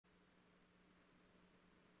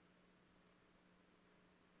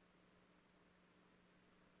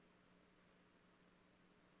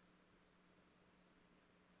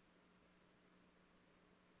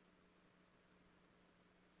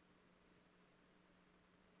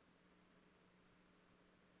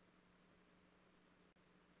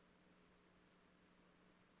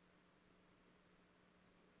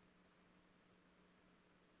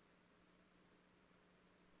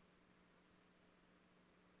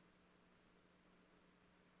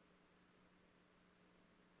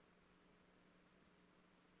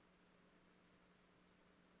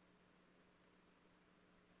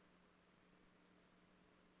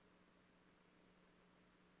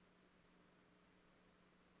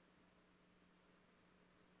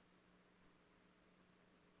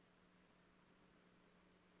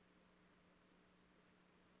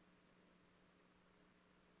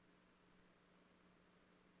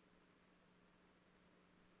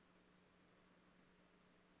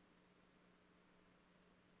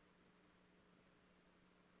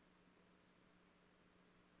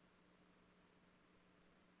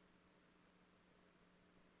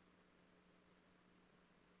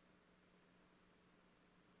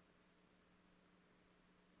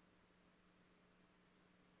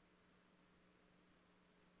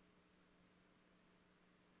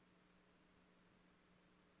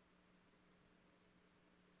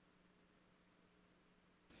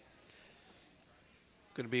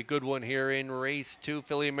Going to be a good one here in race 2.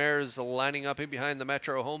 Filly Mares lining up in behind the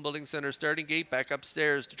Metro Home Building Center starting gate. Back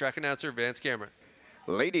upstairs to track announcer Vance Cameron.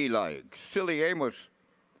 Ladylike, Silly Amos,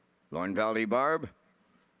 Lorne Valley Barb,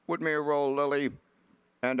 Woodmere Roll Lily,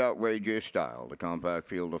 and Outrageous Style. The compact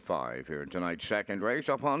field of 5 here in tonight's second race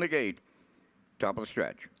up on the gate. Top of the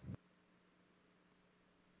stretch.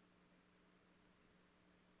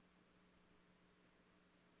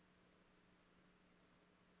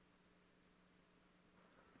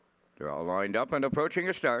 They're all lined up and approaching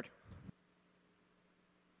a start.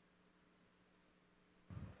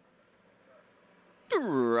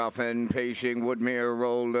 Rough and pacing Woodmere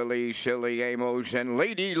Roll Lily, Silly Amos, and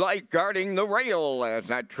Ladylike guarding the rail as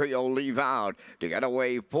that trio leave out. To get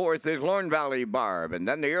away fourth is Lorne Valley Barb, and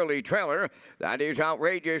then the early trailer, that is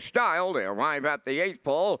Outrageous Style. They arrive at the 8th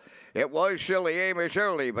pole. It was Silly Amos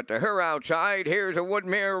early, but to her outside, here's a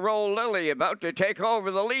Woodmere Roll Lily about to take over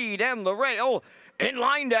the lead and the rail. In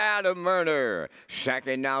line to Adam Murner.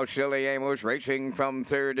 Second now, Silly Amos. Racing from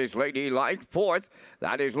third is Ladylike. Fourth,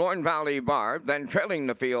 that is Lorne Valley Barb. Then trailing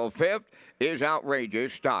the field, fifth is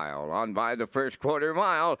Outrageous Style. On by the first quarter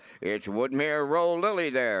mile, it's Woodmere Roll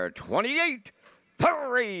Lily there.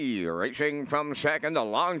 28-3. Racing from second, the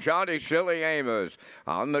long shot is Silly Amos.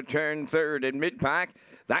 On the turn, third in mid-pack,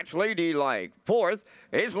 that's Ladylike. Fourth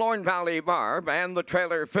is Lorne Valley Barb, and the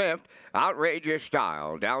trailer fifth, Outrageous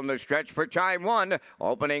Style. Down the stretch for time one,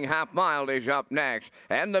 opening half mile is up next.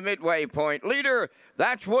 And the midway point leader,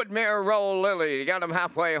 that's Woodmere Roll Lily. Got him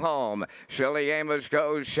halfway home. Silly Amos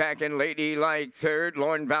goes second, Ladylike third,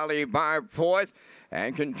 Lorne Valley Barb fourth.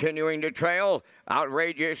 And continuing to trail,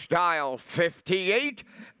 Outrageous Style,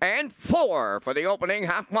 58-4 for the opening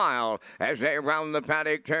half mile as they round the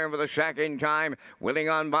paddock turn for the second time, wheeling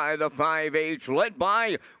on by the 5/8, led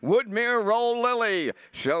by Woodmere Roll Lily.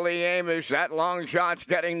 Silly Amos, that long shot's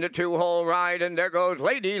getting the two-hole ride, and there goes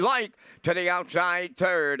Ladylike to the outside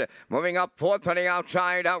third. Moving up fourth on the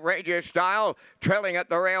outside, Outrageous Style, trailing at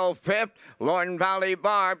the rail fifth, Lorne Valley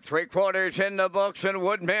Barb, 3/4 in the books, and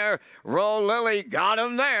Woodmere Roll Lily got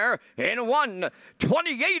him there in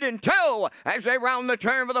 1:28-2 as they round the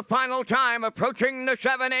turn for the final time, approaching the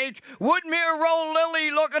 7/8. Woodmere Roll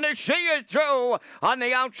Lily looking to see it through. On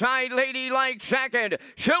the outside, Ladylike second.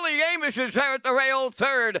 Silly Amos is there at the rail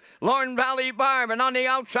third. Lorne Valley Barb, and on the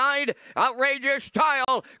outside, Outrageous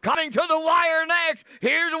Style coming to the wire next.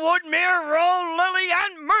 Here's Woodmere Roll Lily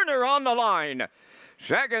and Murner on the line.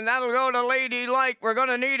 Second, that'll go to Ladylike. We're going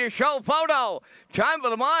to need a show photo. Time for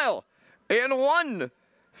the mile in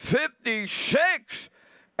 1:56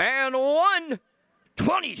 and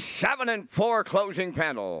 1:27-4 closing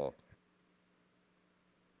panel.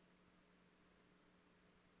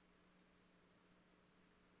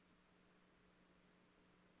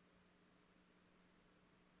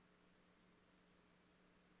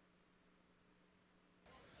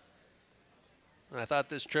 I thought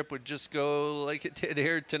this trip would just go like it did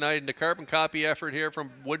here tonight. And the carbon copy effort here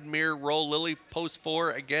from Woodmere Roll Lily, post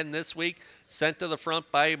 4 again this week. Sent to the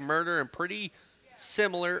front by Murder, and pretty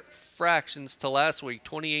similar fractions to last week.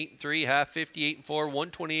 28-3, half 58-4,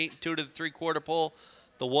 128-2 to the 3/4 pole.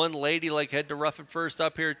 The one Ladylike had to rough it first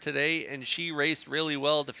up here today, and she raced really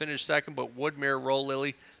well to finish second. But Woodmere Roll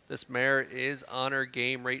Lily, this mare is on her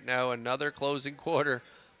game right now. Another closing quarter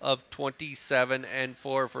of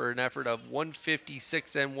 27-4 for an effort of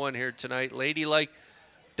 156-1 here tonight. Ladylike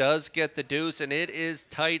does get the deuce, and it is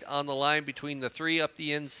tight on the line between the 3 up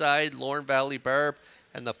the inside, Lorne Valley Barb,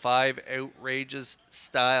 and the 5 Outrageous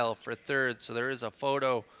Style for third. So there is a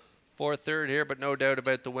photo for third here, but no doubt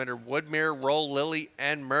about the winner. Woodmere Roll Lily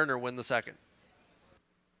and Murner win the second.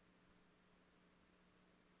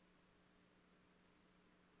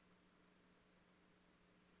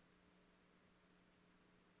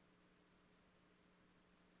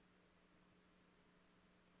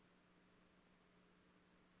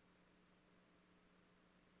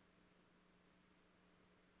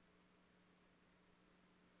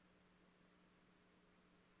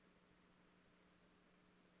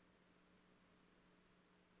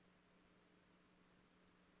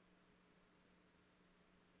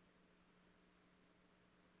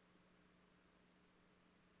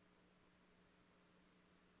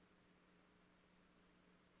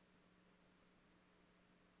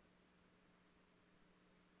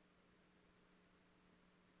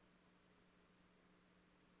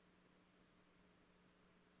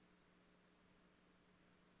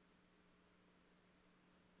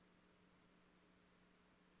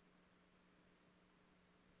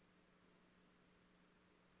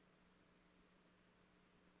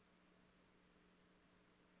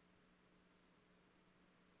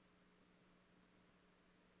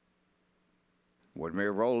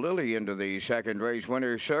 Woodmere Roll Lily into the second race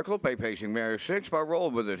winner's circle by pacing mare 6 by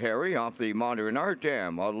Roll With It Harry off the Modern Art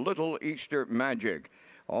Dam, A Little Easter Magic.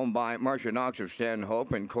 Owned by Marcia Knox of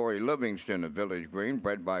Stanhope and Corey Livingston of Village Green,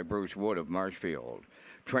 bred by Bruce Wood of Marshfield.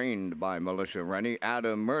 Trained by Melissa Rennie,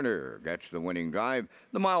 Adam Murner gets the winning drive.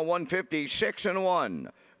 The mile 156 and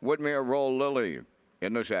 1. Woodmere Roll Lily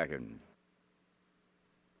in the second.